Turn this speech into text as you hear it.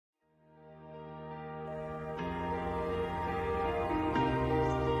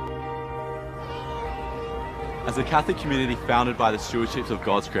As a Catholic community founded by the stewardships of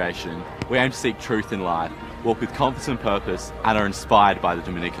God's creation, we aim to seek truth in life, walk with confidence and purpose, and are inspired by the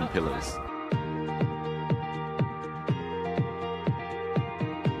Dominican pillars.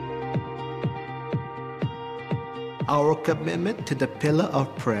 Our commitment to the pillar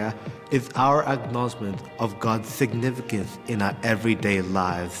of prayer is our acknowledgement of God's significance in our everyday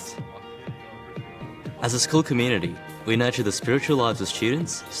lives. As a school community, we nurture the spiritual lives of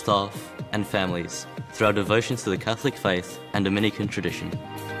students, staff, and families through our devotions to the Catholic faith and Dominican tradition.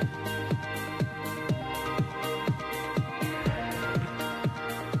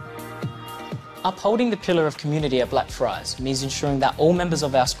 Upholding the pillar of community at Blackfriars means ensuring that all members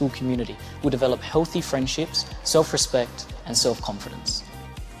of our school community will develop healthy friendships, self-respect, and self-confidence.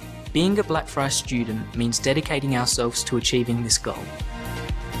 Being a Blackfriars student means dedicating ourselves to achieving this goal.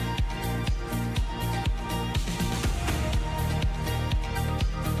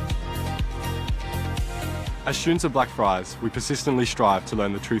 As students of Blackfriars, we persistently strive to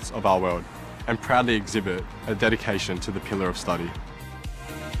learn the truths of our world and proudly exhibit a dedication to the pillar of study.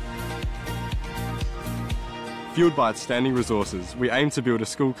 Fueled by outstanding resources, we aim to build a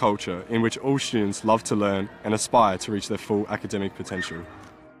school culture in which all students love to learn and aspire to reach their full academic potential.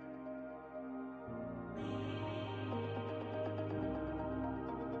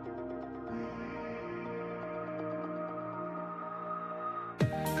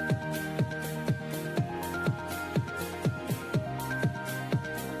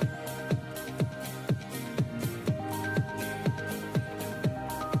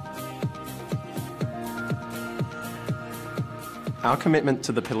 Our commitment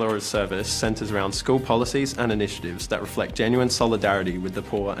to the pillar of service centres around school policies and initiatives that reflect genuine solidarity with the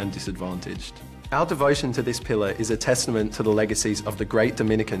poor and disadvantaged. Our devotion to this pillar is a testament to the legacies of the great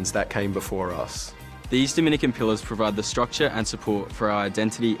Dominicans that came before us. These Dominican pillars provide the structure and support for our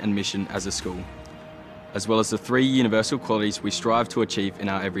identity and mission as a school, as well as the three universal qualities we strive to achieve in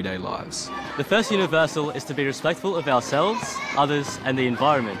our everyday lives. The first universal is to be respectful of ourselves, others, and the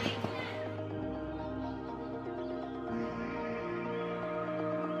environment.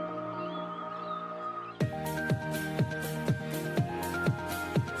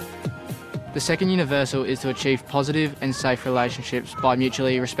 The second universal is to achieve positive and safe relationships by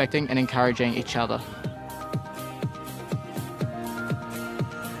mutually respecting and encouraging each other.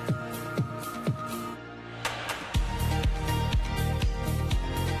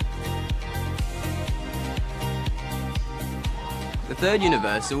 The third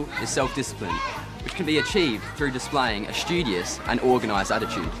universal is self-discipline, which can be achieved through displaying a studious and organised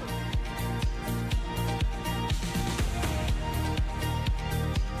attitude.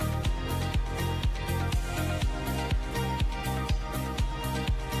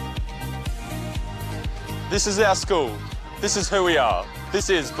 This is our school. This is who we are. This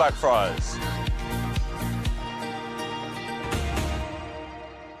is Blackfriars.